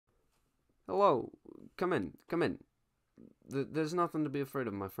Hello, come in, come in. There's nothing to be afraid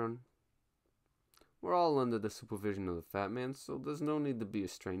of, my friend. We're all under the supervision of the fat man, so there's no need to be a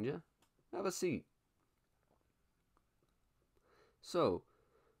stranger. Have a seat. So,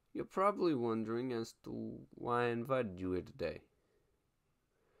 you're probably wondering as to why I invited you here today.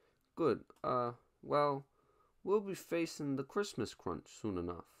 Good, well, we'll be facing the Christmas crunch soon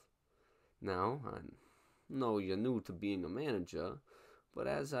enough. Now, I know you're new to being a manager, but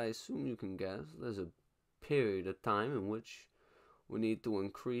as I assume you can guess, there's a period of time in which we need to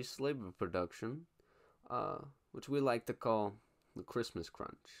increase labor production, which we like to call the Christmas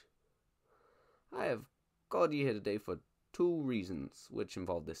crunch. I have called you here today for two reasons which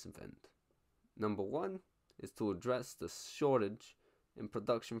involve this event. Number one is to address the shortage in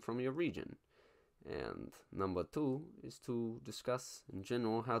production from your region, and number two is to discuss in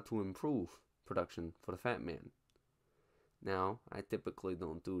general how to improve production for the fat man. Now, I typically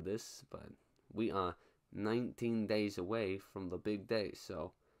don't do this, but we are 19 days away from the big day,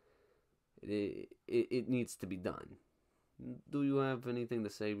 so it needs to be done. Do you have anything to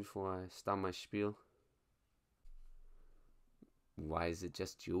say before I start my spiel? Why is it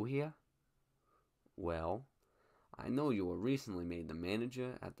just you here? Well, I know you were recently made the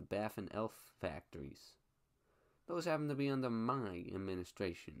manager at the Baffin Elf factories. Those happen to be under my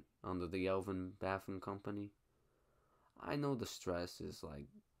administration, under the Elven Baffin Company. I know the stress is like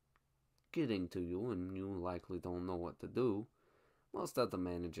getting to you and you likely don't know what to do. Most other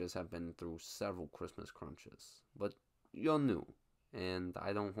managers have been through several Christmas crunches, but you're new, and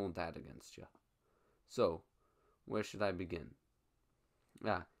I don't hold that against you. So, where should I begin?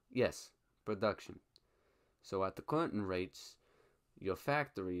 Yes, production. So at the current rates your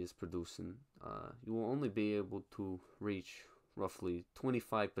factory is producing, you will only be able to reach roughly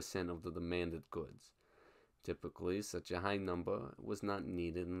 25% of the demanded goods. Typically, such a high number was not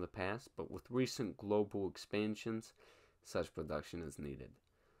needed in the past, but with recent global expansions, such production is needed.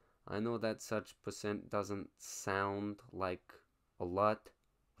 I know that such percent doesn't sound like a lot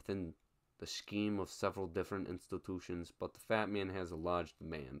within the scheme of several different institutions, but the fat man has a large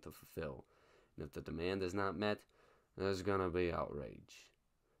demand to fulfill, and if the demand is not met, there's gonna be outrage.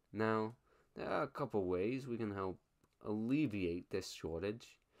 Now, there are a couple ways we can help alleviate this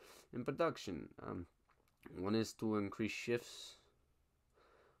shortage in production. One is to increase shifts.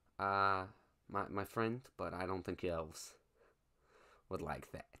 My friend, but I don't think elves would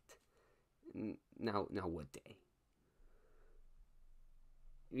like that. Now would they?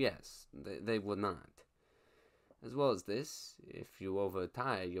 Yes, they would not. As well as this, if you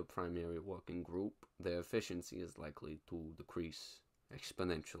overtire your primary working group, their efficiency is likely to decrease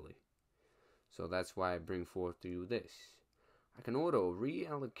exponentially. So that's why I bring forth to you this. I can order a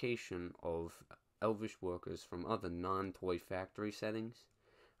reallocation of elvish workers from other non-toy factory settings.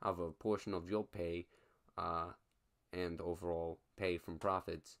 However, a portion of your pay and overall pay from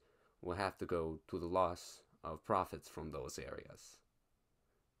profits will have to go to the loss of profits from those areas.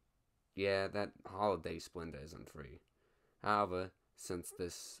 Yeah, that holiday splendor isn't free. However, since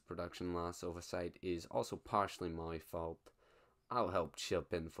this production loss oversight is also partially my fault, I'll help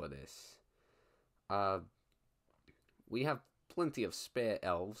chip in for this. We have plenty of spare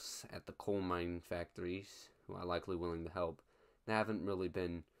elves at the coal mine factories who are likely willing to help. There haven't really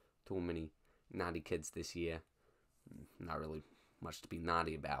been too many naughty kids this year. Not really much to be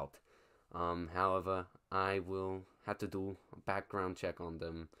naughty about. However, I will have to do a background check on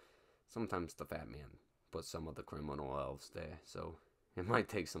them. Sometimes the fat man puts some of the criminal elves there, so it might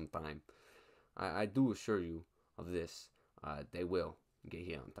take some time. I do assure you of this. They will get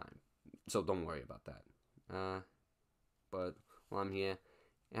here on time, so don't worry about that. But while I'm here,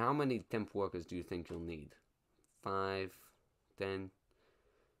 how many temp workers do you think you'll need? 5, 10,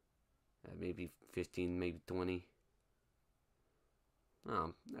 maybe 15, maybe 20?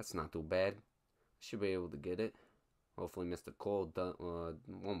 Oh, that's not too bad. Should be able to get it. Hopefully Mr. Cole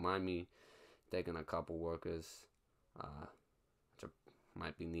won't mind me taking a couple workers, which I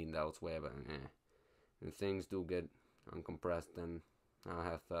might be needed elsewhere, but if things do get uncompressed, then I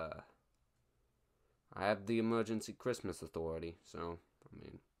have the emergency Christmas authority, so,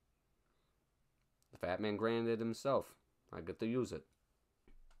 the fat man granted himself. I get to use it.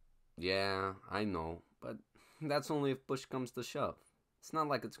 Yeah, I know, but that's only if push comes to shove. It's not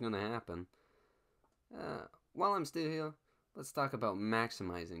like it's gonna happen. While I'm still here, let's talk about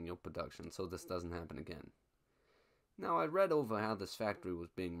maximizing your production so this doesn't happen again. Now, I read over how this factory was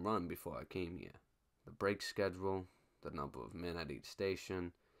being run before I came here. The break schedule, the number of men at each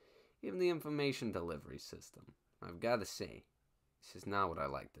station, even the information delivery system. I've got to say, this is not what I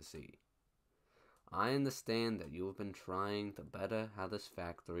like to see. I understand that you have been trying to better how this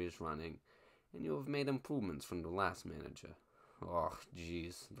factory is running, and you have made improvements from the last manager. Oh,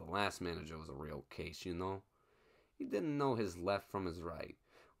 jeez, the last manager was a real case, you know? He didn't know his left from his right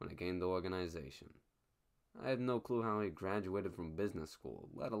when it came to organization. I have no clue how he graduated from business school,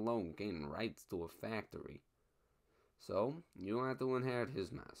 let alone gain rights to a factory. So, you had to inherit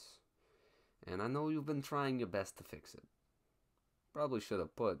his mess. And I know you've been trying your best to fix it. Probably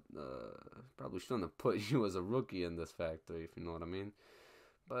shouldn't have put you as a rookie in this factory, if you know what I mean.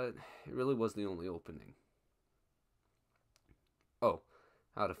 But it really was the only opening. Oh,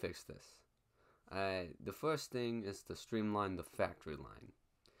 how to fix this. The first thing is to streamline the factory line.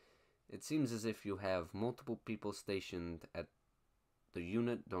 It seems as if you have multiple people stationed at the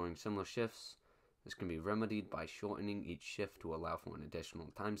unit during similar shifts. This can be remedied by shortening each shift to allow for an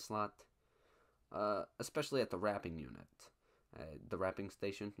additional time slot, especially at the wrapping unit, the wrapping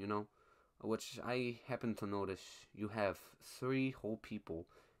station, you know, which I happen to notice you have 3 whole people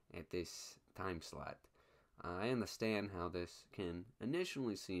at this time slot. I understand how this can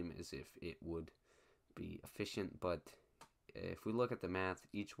initially seem as if it would be efficient, but if we look at the math,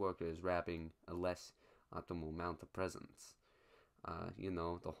 each worker is wrapping a less optimal amount of presents. You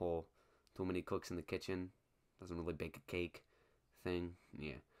know, the whole too many cooks in the kitchen doesn't really bake a cake thing.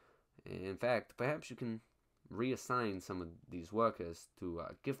 Yeah. In fact, perhaps you can reassign some of these workers to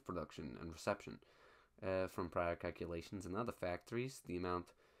gift production and reception. From prior calculations in other factories, the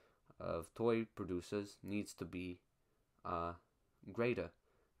amount of toy producers needs to be greater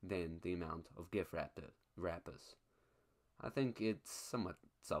than the amount of gift wrappers. I think it's somewhat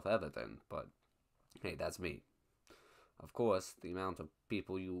self-evident, but hey, that's me. Of course, the amount of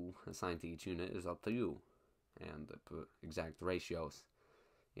people you assign to each unit is up to you, and the exact ratios.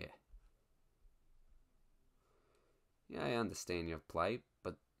 Yeah. Yeah, I understand your plight,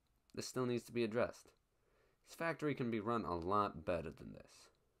 but this still needs to be addressed. This factory can be run a lot better than this.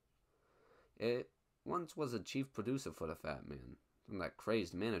 It once was a chief producer for the Fat Man, and that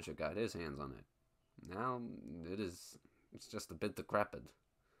crazed manager got his hands on it. Now, it's just a bit decrepit.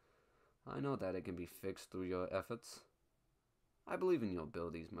 I know that it can be fixed through your efforts. I believe in your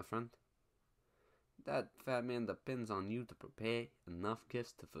abilities, my friend. That Fat Man depends on you to prepare enough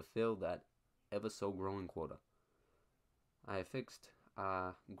gifts to fulfill that ever-so-growing quota. I have fixed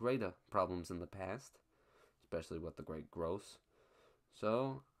greater problems in the past, especially with the Great Gross,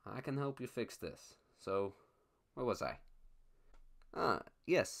 so I can help you fix this. So, where was I?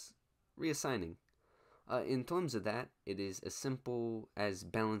 Yes, reassigning. In terms of that, it is as simple as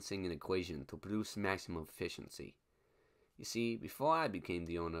balancing an equation to produce maximum efficiency. You see, before I became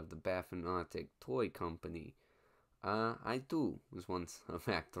the owner of the Baffin Arctic Toy Company, I too was once a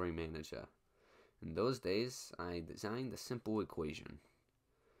factory manager. In those days, I designed a simple equation.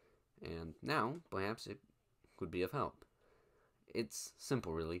 And now, perhaps it could be of help. It's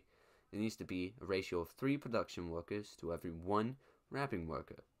simple, really. It needs to be a ratio of 3 production workers to every 1 wrapping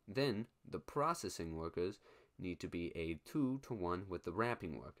worker. Then, the processing workers need to be a 2-to-1 with the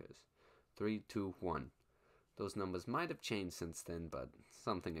wrapping workers. 3-to-1. Those numbers might have changed since then, but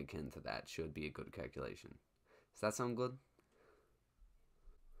something akin to that should be a good calculation. Does that sound good?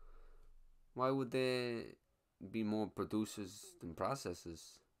 Why would there be more producers than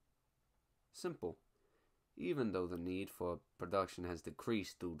processors? Simple. Even though the need for production has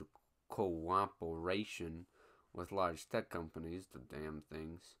decreased due to cooperation with large tech companies, the damn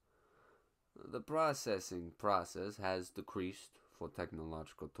things, the processing process has decreased for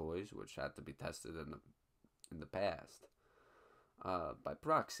technological toys, which had to be tested in the past by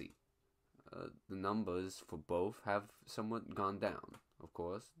proxy. The numbers for both have somewhat gone down. Of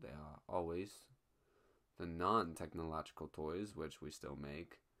course, there are always the non-technological toys, which we still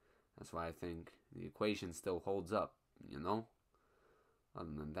make. That's why I think the equation still holds up, you know?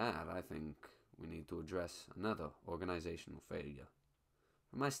 Other than that, I think we need to address another organizational failure.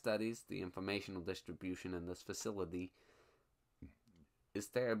 From my studies, the informational distribution in this facility is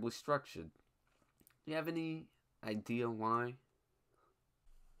terribly structured. Do you have any idea why?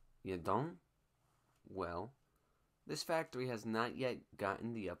 You don't? Well, this factory has not yet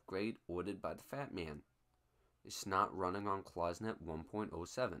gotten the upgrade ordered by the Fat Man. It's not running on ClawsNet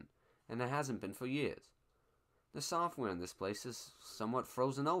 1.07, and it hasn't been for years. The software in this place is somewhat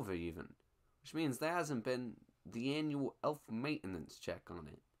frozen over even, which means there hasn't been the annual elf maintenance check on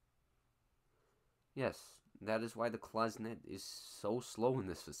it. Yes, that is why the ClawsNet is so slow in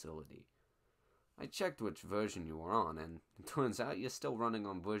this facility. I checked which version you were on, and it turns out you're still running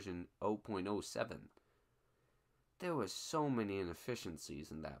on version 0.07. There were so many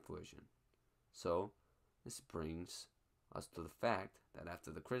inefficiencies in that version. So, this brings us to the fact that after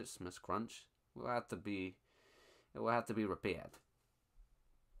the Christmas crunch, it will have to be repaired.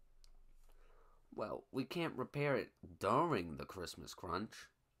 Well, we can't repair it during the Christmas crunch.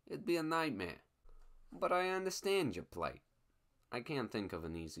 It'd be a nightmare. But I understand your plight. I can't think of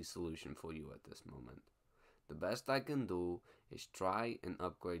an easy solution for you at this moment. The best I can do is try and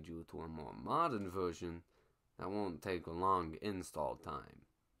upgrade you to a more modern version that won't take a long install time.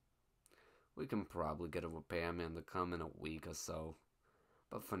 We can probably get a repairman to come in a week or so,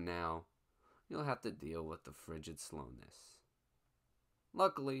 but for now, you'll have to deal with the frigid slowness.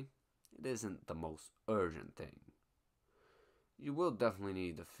 Luckily, it isn't the most urgent thing. You will definitely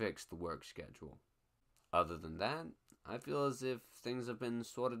need to fix the work schedule. Other than that, I feel as if things have been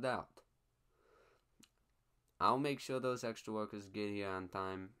sorted out. I'll make sure those extra workers get here on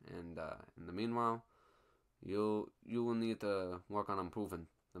time, and in the meanwhile, you will need to work on improving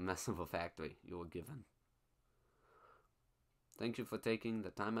the mess of a factory you were given. Thank you for taking the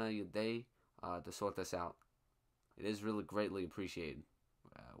time out of your day to sort this out. It is really greatly appreciated.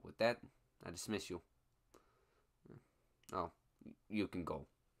 With that, I dismiss you. Oh, you can go.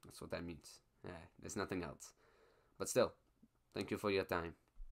 That's what that means. There's nothing else. But still, thank you for your time.